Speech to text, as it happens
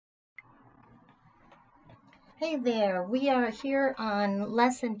Hey there, we are here on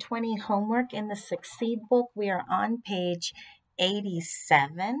Lesson 20 homework in the Succeed book. We are on page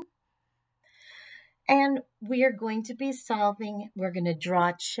 87 and we are going to be we're going to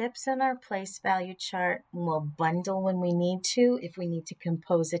draw chips in our place value chart and we'll bundle when we need to, if we need to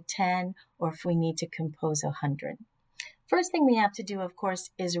compose a 10 or if we need to compose 100. First thing we have to do, of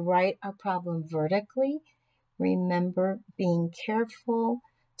course, is write our problem vertically. Remember being careful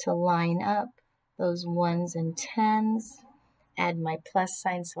to line up those 1s and 10s, add my plus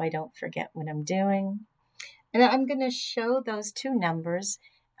sign so I don't forget what I'm doing. And I'm going to show those two numbers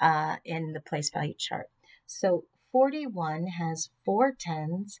in the place value chart. So 41 has 4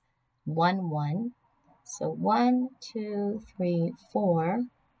 10s, 1 1. So 1, 2, 3, 4,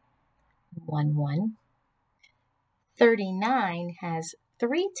 1 1. 39 has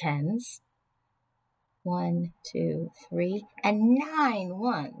 3 10s, 1, 2, 3, and 9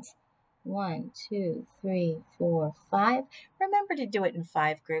 1s. 1, 2, 3, 4, 5. Remember to do it in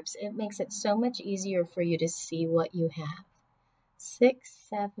 5 groups. It makes it so much easier for you to see what you have. 6,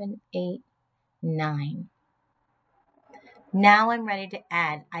 7, 8, 9. Now I'm ready to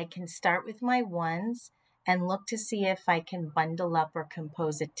add. I can start with my 1s and look to see if I can bundle up or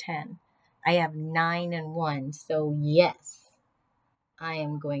compose a 10. I have 9 and 1, so yes, I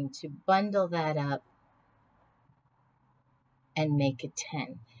am going to bundle that up and make a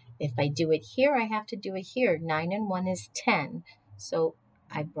 10. If I do it here, I have to do it here. 9 and 1 is 10. So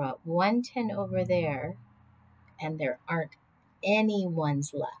I brought 1 10 over there, and there aren't any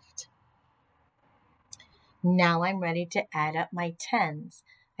 1s left. Now I'm ready to add up my 10s.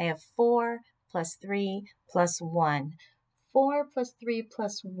 I have 4 plus 3 plus 1. 4 plus 3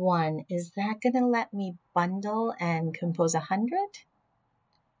 plus 1, is that going to let me bundle and compose 100?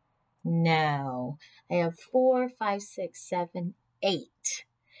 No. I have 4, 5, 6, 7, 8.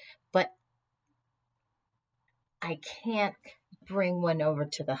 But I can't bring one over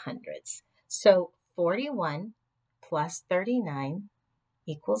to the hundreds. So 41 plus 39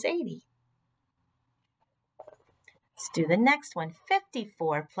 equals 80. Let's do the next one.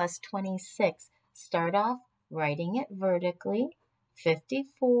 54 plus 26. Start off writing it vertically.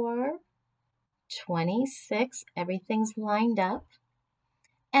 54, 26, everything's lined up.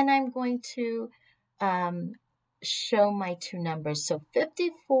 And I'm going to show my two numbers. So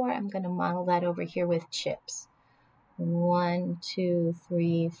 54, I'm going to model that over here with chips. 1, 2,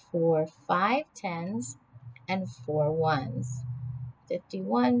 3, 4, 5 10s and 4 1s.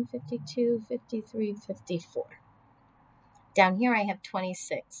 51, 52, 53, 54. Down here I have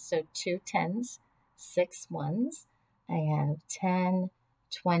 26, so 2 10s, 6 1s. I have 10,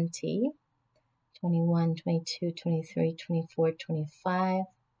 20, 21, 22, 23, 24, 25,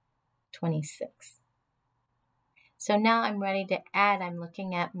 26. So now I'm ready to add. I'm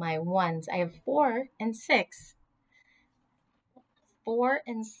looking at my 1s. I have 4 and 6. 4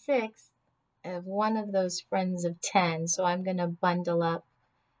 and 6 of one of those friends of 10, so I'm going to bundle up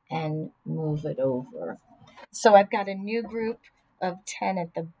and move it over. So I've got a new group of 10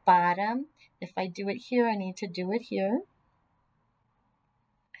 at the bottom. If I do it here, I need to do it here.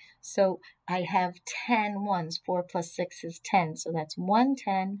 So I have 10 1s. 4 plus 6 is 10, so that's 1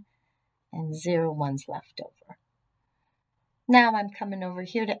 10 and 0 1s left over. Now I'm coming over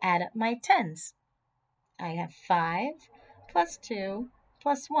here to add up my 10s. I have 5 plus 2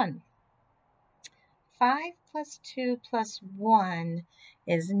 plus 1. 5 plus 2 plus 1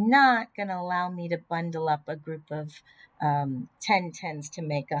 is not going to allow me to bundle up a group of 10 10s to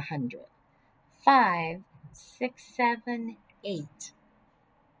make 100. 5, 6, 7, 8.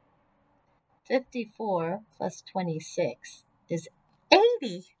 54 plus 26 is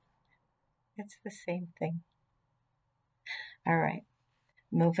 80. It's the same thing. All right.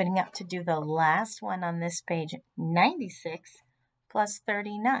 Moving up to do the last one on this page, 96 plus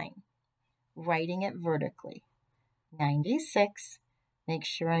 39. Writing it vertically. 96, make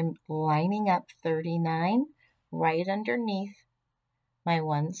sure I'm lining up 39 right underneath my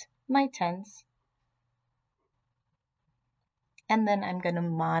 1s, my 10s. And then I'm going to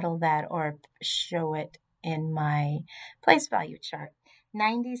model that or show it in my place value chart.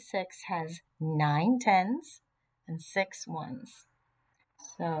 96 has 9 10s and 6 1s.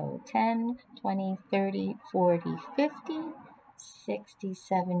 So 10, 20, 30, 40, 50, 60,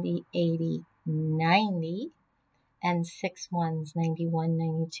 70, 80, 90, and 6 1s, 91,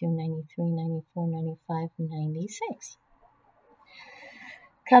 92, 93, 94, 95, 96.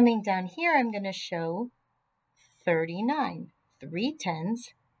 Coming down here, I'm going to show 39, 3 10s,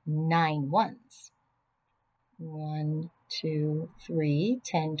 9 1s. 1, 2, 3,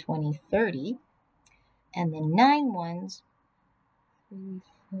 10, 20, 30, and then 9 1s, 3,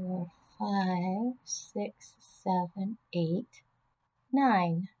 4, 5, 6, 7, 8,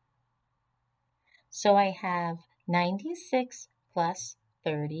 9. So I have 96 plus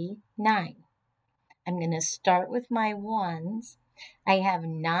 39. I'm going to start with my ones. I have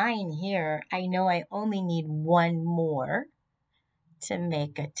 9 here. I know I only need one more to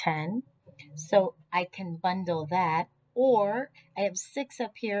make a 10. So I can bundle that. Or I have 6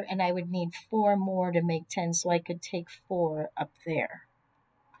 up here and I would need 4 more to make 10. So I could take 4 up there.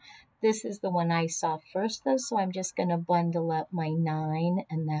 This is the one I saw first though. So I'm just going to bundle up my 9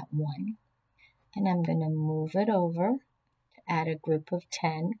 and that 1. And I'm going to move it over to add a group of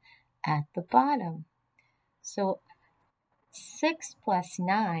 10 at the bottom. So 6 plus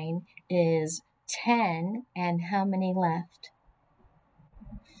 9 is 10, and how many left?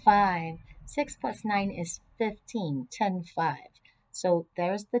 5. 6 plus 9 is 15, 10, 5. So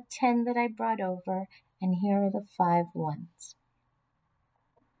there's the 10 that I brought over, and here are the 5 ones.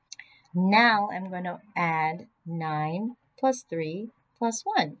 Now I'm going to add 9 plus 3 plus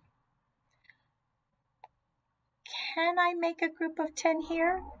 1. Can I make a group of 10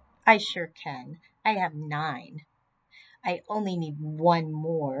 here? I sure can. I have 9. I only need one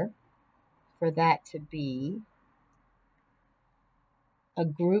more for that to be a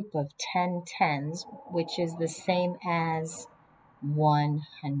group of 10 tens, which is the same as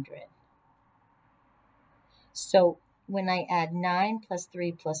 100. So when I add 9 plus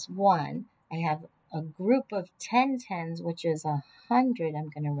 3 plus 1, I have a group of 10 tens, which is 100. I'm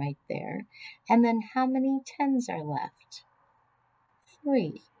going to write there. And then how many tens are left?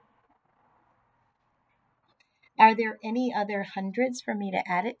 3. Are there any other hundreds for me to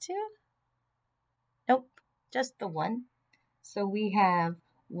add it to? Nope, just the one. So we have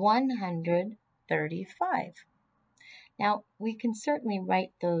 135. Now, we can certainly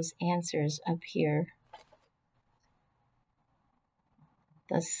write those answers up here,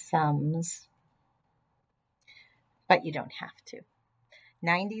 the sums, but you don't have to.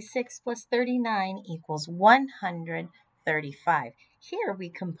 96 plus 39 equals 135. Here we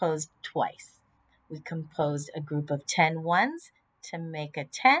composed twice. We composed a group of 10 ones to make a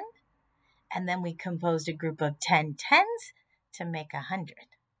 10, and then we composed a group of 10 tens to make 100.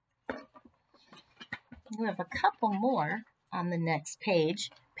 We have a couple more on the next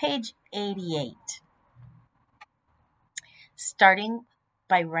page, page 88. Starting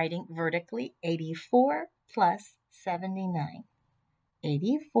by writing vertically, 84 plus 79.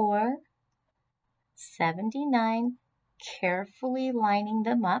 84, 79, carefully lining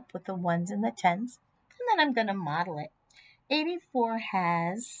them up with the ones and the tens, and then I'm going to model it. 84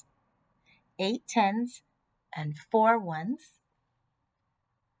 has 8 tens and 4 ones.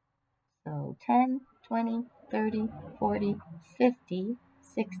 So 10, 20, 30, 40, 50,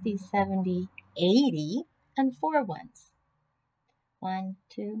 60, 70, 80, and 4 ones. 1,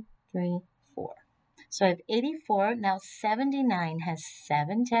 2, 3, 4. So I have 84. Now 79 has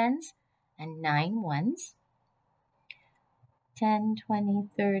 7 tens and 9 ones. 10, 20,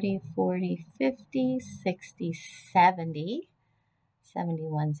 30, 40, 50, 60, 70,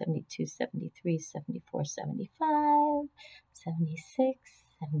 71, 72, 73, 74, 75, 76,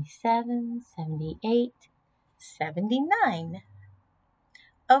 77, 78, 79.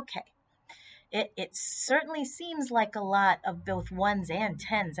 Okay. It certainly seems like a lot of both ones and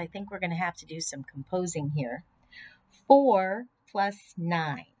tens. I think we're going to have to do some composing here. 4 plus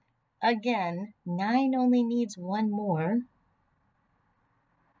 9. Again, 9 only needs one more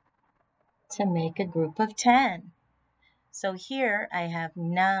to make a group of 10. So here I have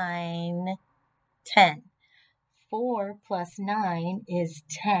 9, 10. 4 plus 9 is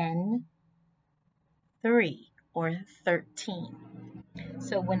 10, 3, or 13.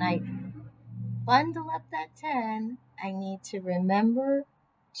 So when I bundle up that 10, I need to remember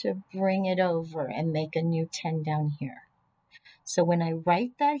to bring it over and make a new 10 down here. So when I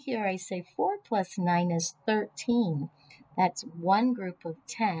write that here, I say 4 plus 9 is 13. That's one group of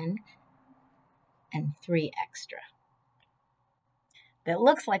 10 and 3 extra. That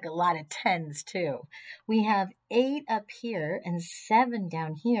looks like a lot of tens too. We have 8 up here and 7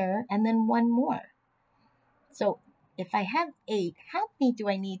 down here, and then one more. So if I have 8, how many do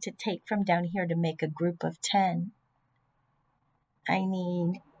I need to take from down here to make a group of 10? I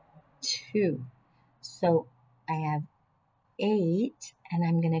need 2. So I have 8, and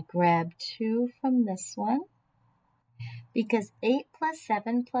I'm going to grab 2 from this one, because 8 plus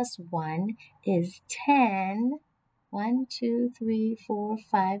 7 plus 1 is 10. 1, 2, 3, 4,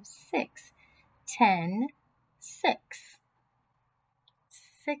 5, 6. 10, 6.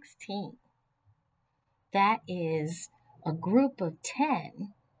 16. That is a group of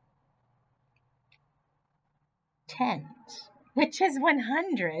 10 tens. which is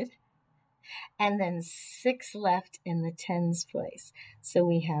 100. And then 6 left in the tens place. So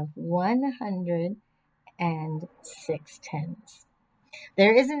we have 106 tens.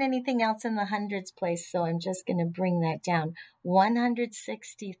 There isn't anything else in the hundreds place, so I'm just going to bring that down.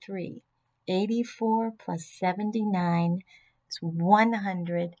 163. 84 plus 79 is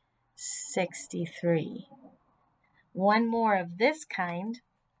 163. One more of this kind.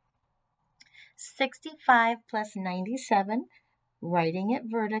 65 plus 97, writing it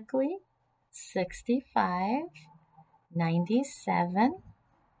vertically. 65, 97,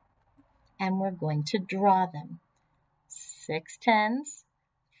 and we're going to draw them. 6 tens,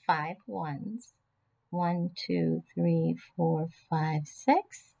 5 ones, 1, 2, 3, 4, 5,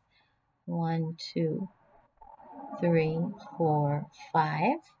 6, 1, 2, 3, 4,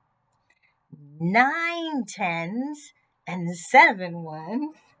 5, 9 tens, and 7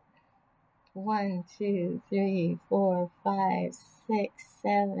 ones. 1, 2, 3, 4, 5, 6,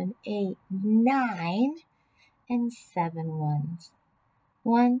 7, 8, 9, and 7 ones.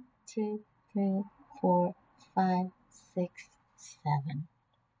 1, 2, 3, 4, 5, 6, 7.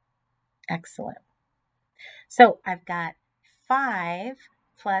 Excellent. So I've got 5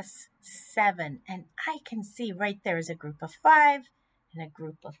 plus 7, and I can see right there is a group of 5 and a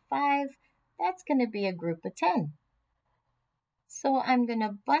group of 5. That's going to be a group of 10. So I'm going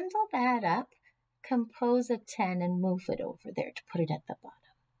to bundle that up, compose a 10, and move it over there to put it at the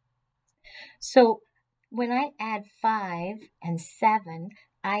bottom. So when I add 5 and 7,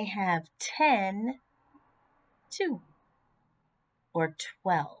 I have 10, 2, or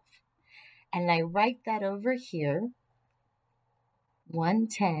 12. And I write that over here, 1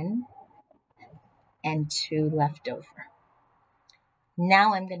 10 and 2 left over.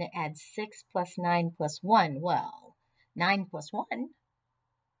 Now I'm going to add 6 plus 9 plus 1. Well, 9 plus 1,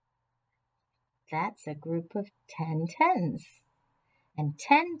 that's a group of 10 tens. And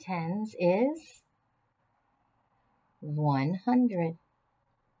 10 tens is 100.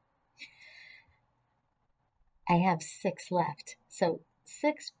 I have 6 left. So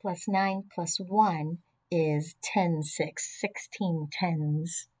 6 plus 9 plus 1 is 10, 6, 16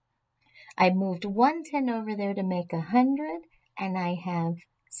 tens. I moved 1 10 over there to make 100, and I have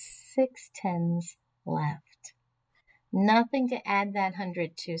 6 tens left. Nothing to add that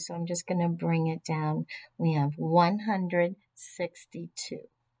 100 to, so I'm just going to bring it down. We have 162.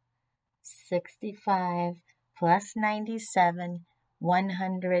 65 plus 97,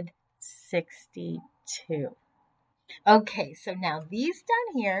 162. Okay, so now these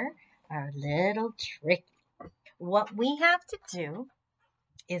down here are a little tricky. What we have to do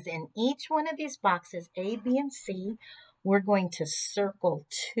is in each one of these boxes, A, B, and C, we're going to circle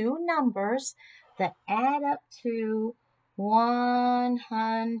 2 numbers that add up to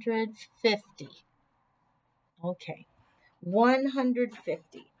 150. Okay,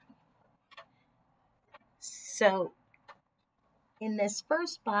 150. So in this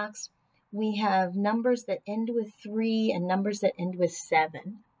first box, we have numbers that end with 3 and numbers that end with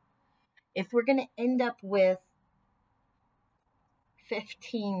 7. If we're going to end up with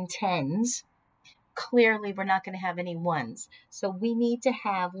 15 tens, clearly we're not going to have any ones. So we need to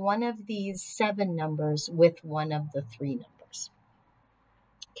have one of these 7 numbers with one of the 3 numbers.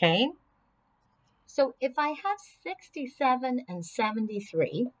 Okay? So if I have 67 and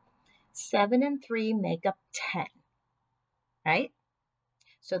 73, 7 and 3 make up 10, right?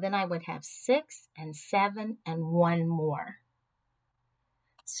 So then I would have 6 and 7 and 1 more.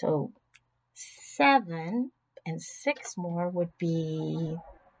 So 7 and 6 more would be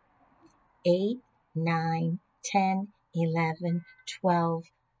 8, 9, 10, 11,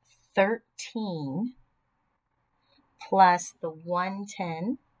 12, 13, plus the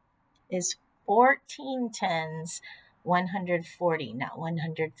 110 is 14 tens, 140, not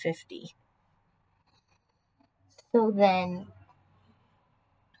 150. So then,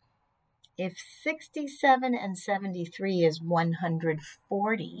 if 67 and 73 is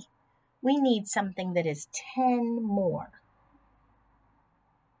 140, we need something that is 10 more.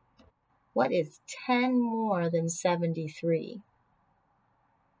 What is 10 more than 73?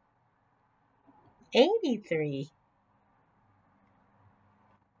 83.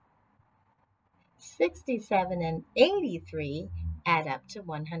 67 and 83 add up to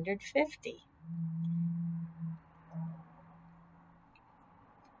 150.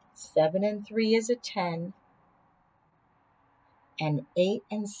 7 and 3 is a 10, and 8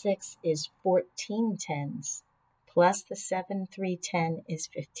 and 6 is 14 tens, plus the 7, 3, 10 is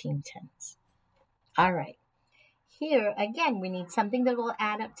 15 tens. All right. Here, again, we need something that will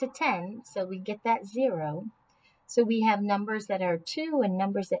add up to 10, so we get that 0. So we have numbers that are 2 and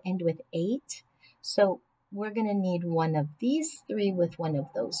numbers that end with 8. So we're going to need one of these three with one of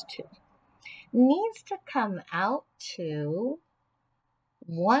those two. Needs to come out to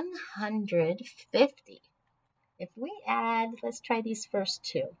 150. If we add, let's try these first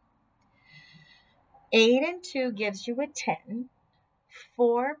two. 8 and 2 gives you a 10.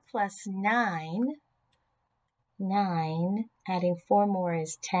 4 plus 9, 9. Adding 4 more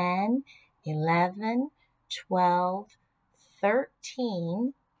is 10, 11, 12,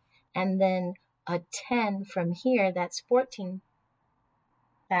 13. And then a 10 from here, that's 14.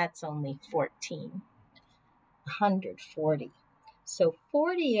 That's only 14. 140. So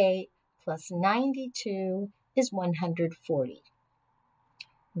 48 plus 92 is 140.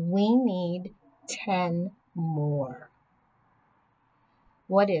 We need 10 more.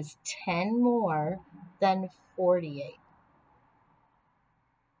 What is 10 more than 48?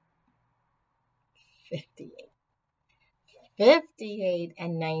 58. 58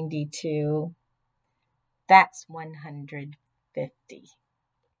 and 92, that's 150.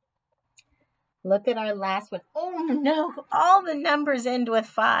 Look at our last one. Oh no, all the numbers end with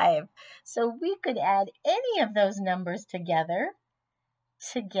 5. So we could add any of those numbers together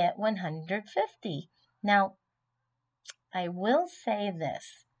to get 150. Now, I will say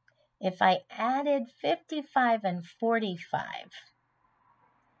this. If I added 55 and 45,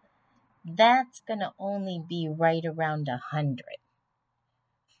 that's going to only be right around 100.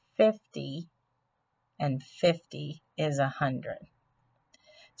 50 and 50 is 100.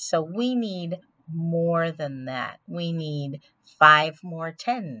 So we need more than that. We need 5 more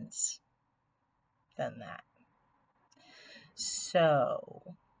 10s than that. So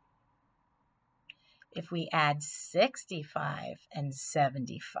if we add 65 and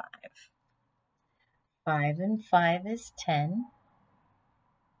 75, 5 and 5 is 10.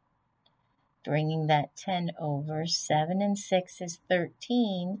 Bringing that 10 over, 7 and 6 is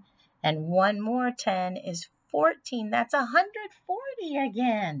 13, and one more 10 is 14. That's 140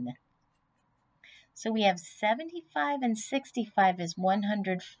 again. So we have 75 and 65 is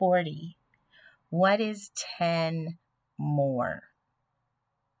 140. What is 10 more?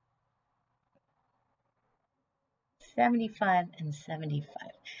 75 and 75.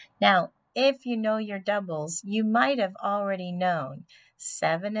 Now, if you know your doubles, you might have already known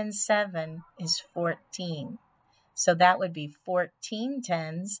 7 and 7 is 14. So that would be 14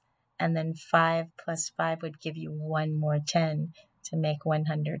 10s, and then 5 plus 5 would give you one more 10 to make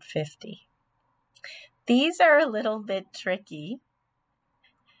 150. These are a little bit tricky.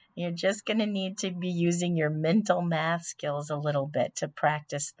 You're just going to need to be using your mental math skills a little bit to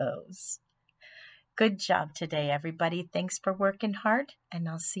practice those. Good job today, everybody. Thanks for working hard, and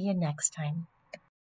I'll see you next time.